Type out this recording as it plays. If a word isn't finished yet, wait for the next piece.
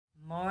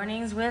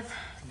Mornings with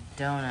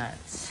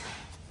donuts.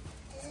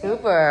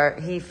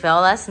 Scooper, he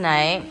fell last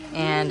night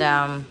and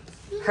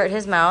hurt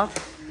his mouth.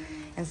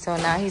 And so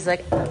now he's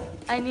like,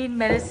 I need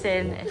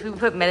medicine. If we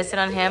put medicine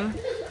on him,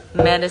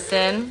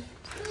 medicine.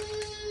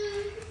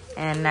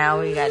 And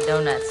now we got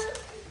donuts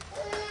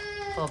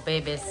for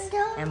babies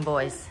and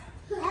boys.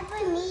 That's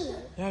for me.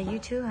 Yeah, you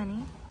too,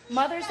 honey.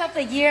 Mothers of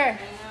the Year.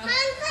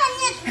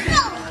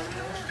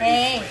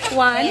 Hey.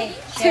 1,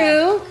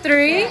 2,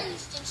 3.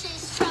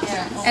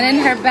 And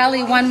in her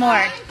belly, one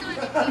more.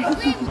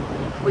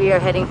 We are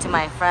heading to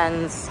my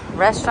friend's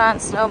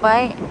restaurant,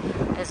 Snowbite.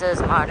 This is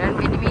modern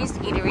Vietnamese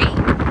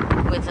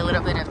eatery with a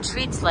little bit of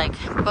treats like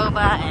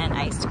boba and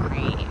ice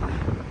cream.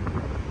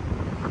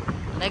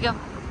 There you go.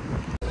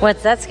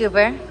 What's that,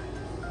 Scooper?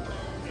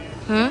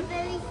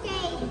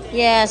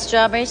 Yeah,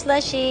 strawberry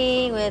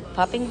slushy with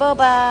popping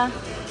boba.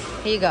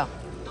 Here you go.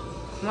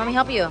 Want me to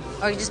help you?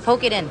 Or you just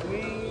poke it in.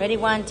 Ready?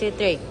 1, 2,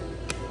 3.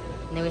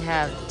 And then we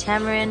have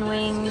tamarind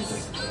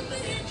wings.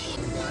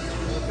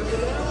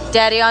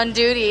 Daddy on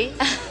duty.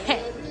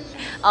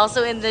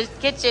 Also in the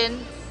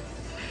kitchen.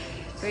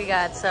 We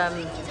got some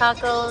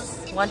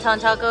tacos, wonton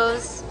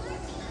tacos.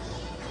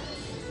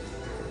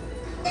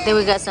 Then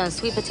we got some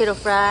sweet potato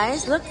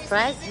fries. Look,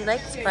 fries. He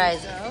likes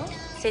fries.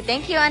 Say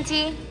thank you,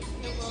 Auntie.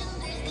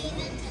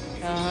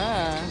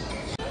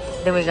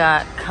 Then we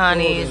got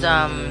Connie's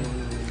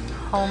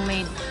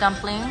homemade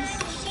dumplings.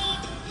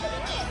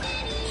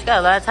 She's got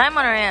a lot of time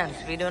on her hands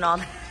to be doing all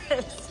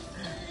this.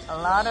 A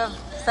lot of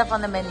stuff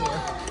on the menu.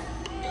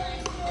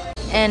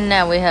 And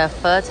now we have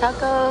pho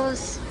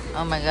tacos.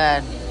 Oh my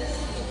god.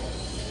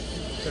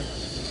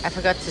 I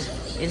forgot to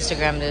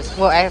Instagram this.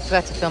 Well, I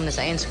forgot to film this.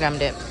 I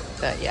Instagrammed it.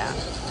 But yeah.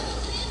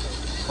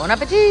 Bon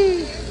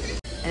appetit!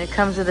 And it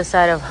comes with a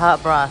side of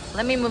hot broth.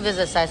 Let me move this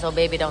aside so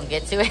baby don't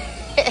get to it.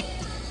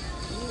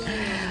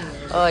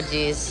 Oh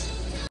jeez.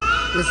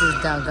 This is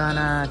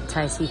Dalgona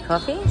Thai tea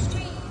coffee.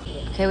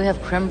 Okay, we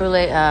have creme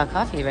brulee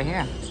coffee right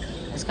here.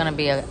 It's gonna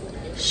be a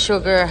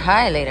sugar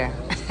high later.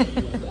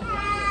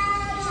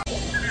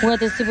 We're at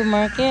the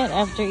supermarket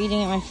after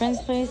eating at my friend's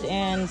place,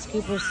 and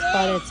Scooper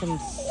spotted some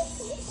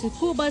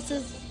school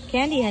buses.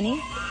 Candy,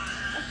 honey.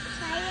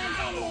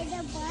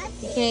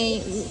 Okay,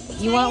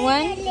 you want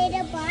one?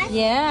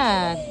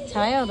 Yeah,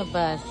 Tayo the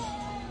bus.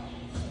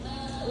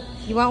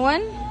 You want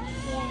one?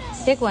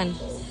 Yes. Pick one.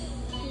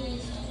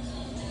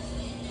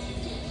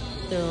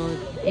 So,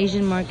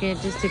 Asian market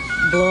just to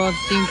blow off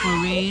steam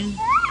for rain.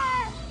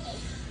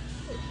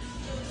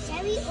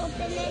 Shall we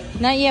open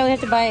it? Not yet, we have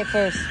to buy it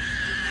first.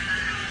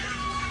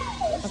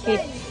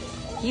 Okay,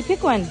 you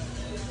pick one.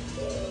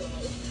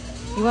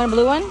 You want a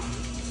blue one?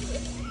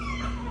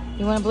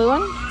 You want a blue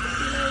one?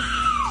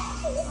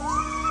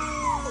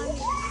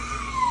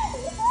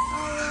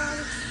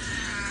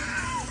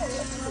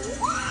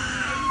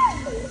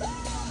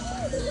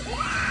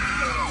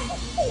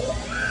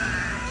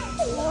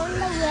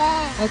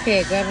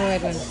 Okay, grab a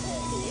red one.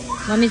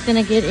 Mommy's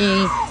gonna get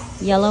a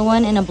yellow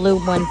one and a blue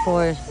one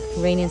for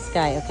rain and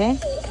sky, okay?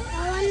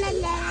 I want a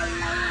yellow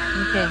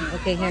one.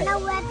 Okay, here. I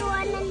want a red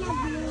one and a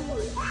blue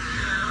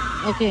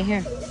one. Okay,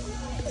 here.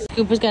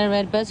 Scooper's got a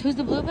red bus. Who's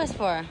the blue bus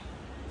for?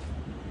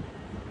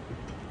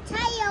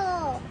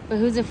 Tayo. But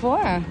who's it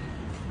for?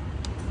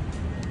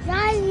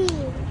 Daddy.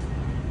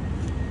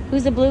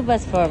 Who's the blue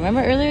bus for?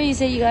 Remember earlier you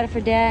said you got it for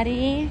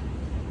Daddy?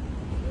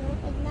 No,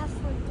 it's not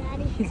for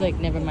Daddy. He's like,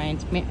 never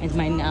mind. It's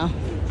mine now.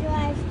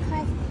 Drive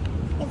because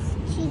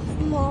it's too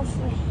small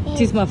for him.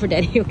 Too small for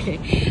Daddy. Okay.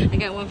 I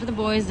got one for the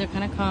boys. They're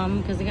kind of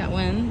calm because they got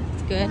one.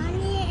 It's good.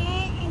 Mommy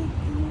and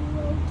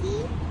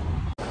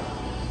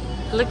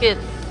Loki.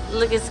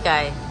 Look at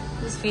Sky.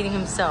 He's feeding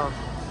himself.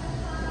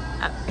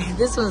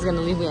 This one's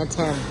gonna leave me at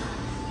 10.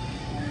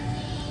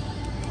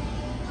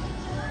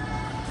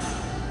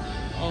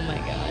 Oh my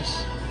gosh.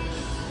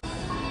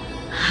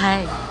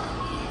 Hi.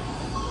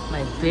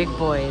 My big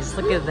boys.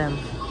 Look at them.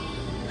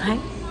 Hi.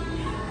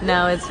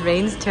 Now it's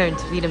Rain's turn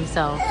to feed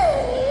himself.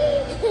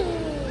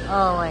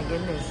 Oh my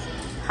goodness.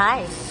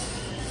 Hi.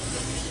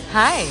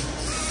 Hi.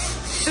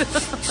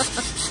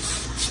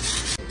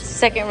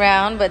 Second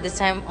round, but this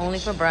time only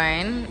for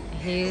Brian.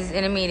 He's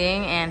in a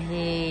meeting and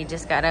he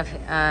just got up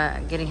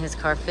getting his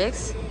car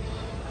fixed.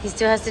 He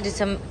still has to do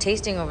some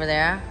tasting over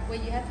there. Well,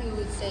 you have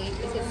to say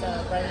this is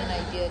a Brian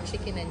idea,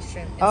 chicken and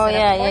shrimp. Oh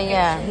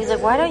yeah. He's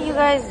like, why don't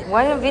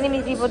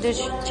Vietnamese people do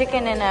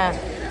chicken and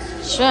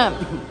shrimp?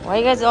 Why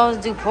you guys always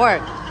do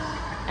pork?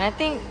 And I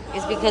think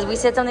it's because we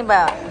said something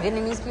about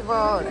Vietnamese people,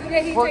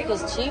 pork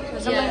is cheap or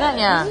something like that.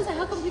 Yeah. He's like,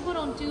 how come people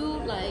don't do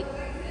like,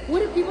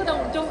 what if people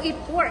don't eat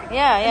pork?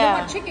 Yeah. And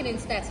they want chicken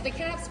instead, so they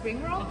can't have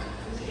spring roll?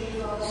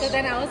 So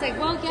then I was like,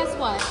 well, guess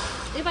what?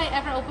 If I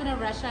ever open a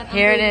restaurant, I'm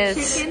here it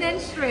doing is. Chicken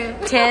and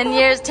shrimp. 10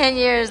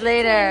 years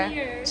later. 10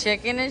 years.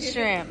 Chicken and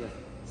shrimp.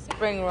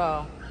 Spring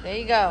roll. There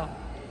you go.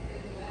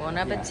 Bon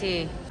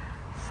appetit.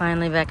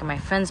 Finally back at my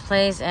friend's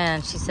place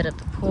and she set up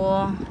the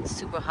pool. It's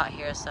super hot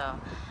here, so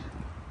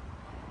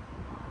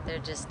they're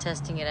just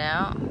testing it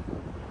out.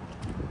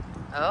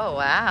 Oh,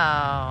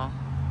 wow.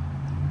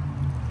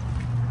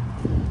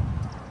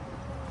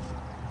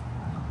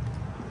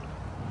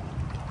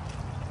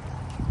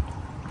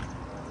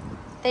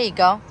 There you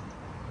go.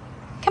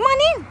 Come on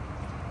in.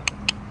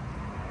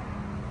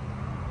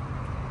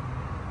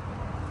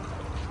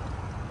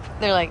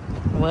 They're like,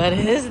 what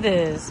is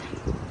this?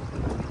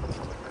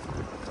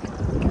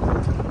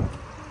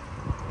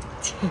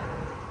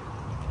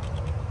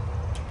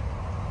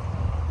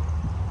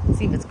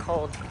 See if it's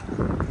cold.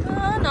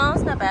 Oh, no,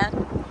 it's not bad.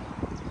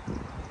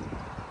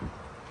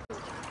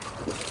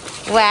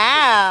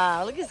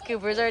 Wow, look at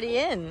Scooper's already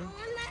in.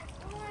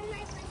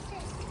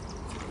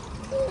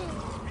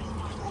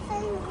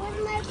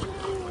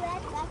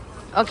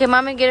 Okay,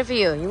 Mama, get it for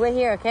you. You wait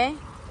here, okay?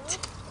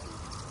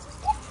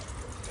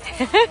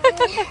 There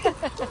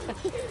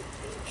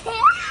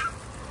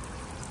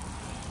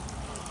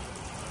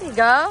you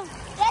go.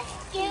 That's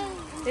scary.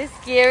 It's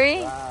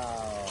scary. Wow.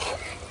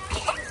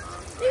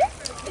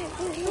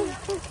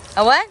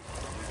 A what?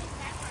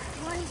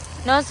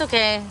 No, it's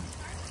okay.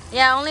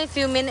 Yeah, only a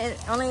few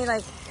minutes. Only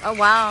like, oh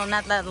wow,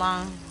 not that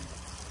long.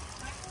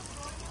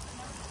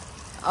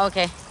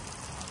 Okay.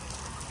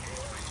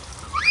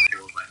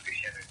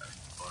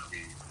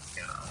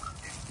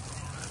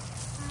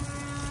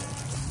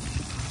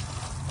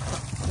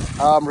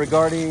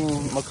 Regarding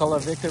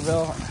McCullough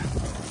Victorville,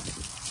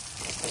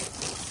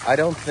 I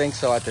don't think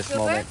so at this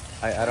moment.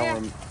 I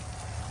don't.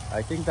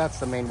 I think that's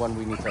the main one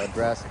we need to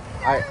address.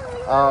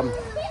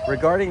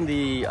 Regarding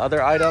the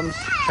other items,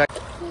 check.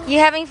 You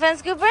having fun,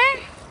 Scooper?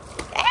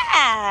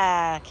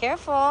 Yeah,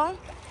 careful.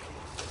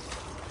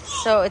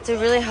 So it's a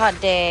really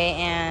hot day,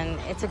 and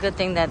it's a good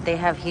thing that they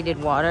have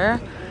heated water,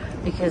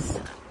 because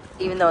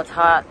even though it's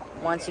hot,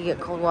 once you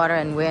get cold water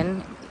and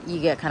wind, you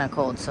get kind of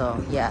cold.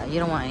 So yeah, you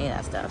don't want any of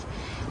that stuff.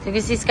 So you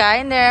can see Sky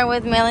in there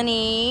with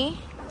Melanie.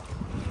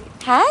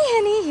 Hi,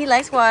 honey. He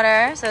likes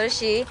water. So does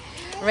she.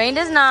 Rain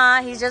does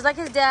not. He's just like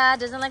his dad.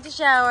 Doesn't like to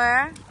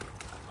shower.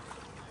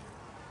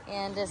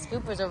 And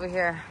Scooper's over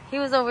here. He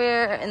was over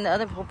here in the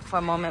other pool for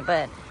a moment,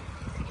 but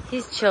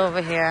he's chill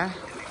over here.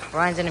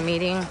 Ryan's in a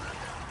meeting.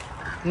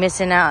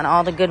 Missing out on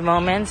all the good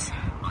moments.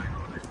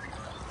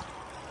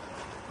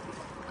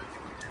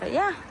 But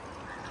yeah.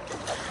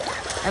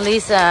 At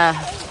least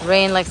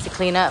Rain likes to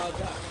clean up.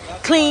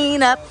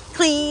 Clean up,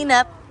 clean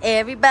up.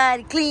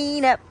 Everybody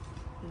clean up.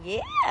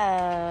 Yeah.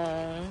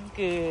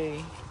 Good.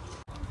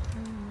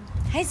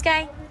 Hey,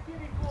 Sky.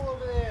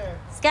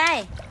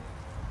 Sky.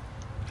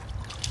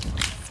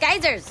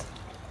 Skyzers.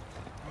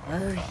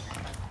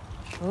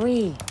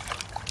 Oi.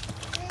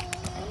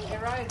 Hey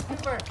Ryan,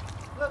 Cooper,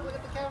 look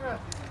at the camera.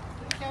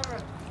 Look at the camera.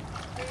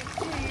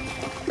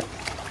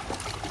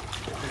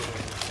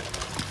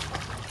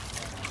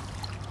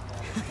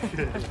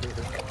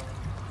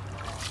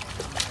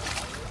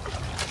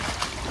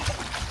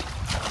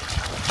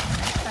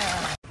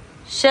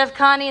 Chef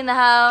Connie in the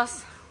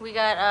house. We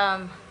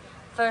got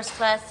first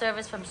class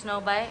service from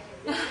Snowbite.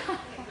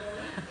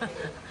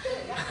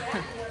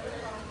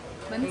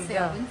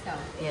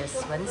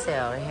 Yes, Wednesday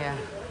right here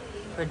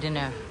for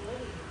dinner.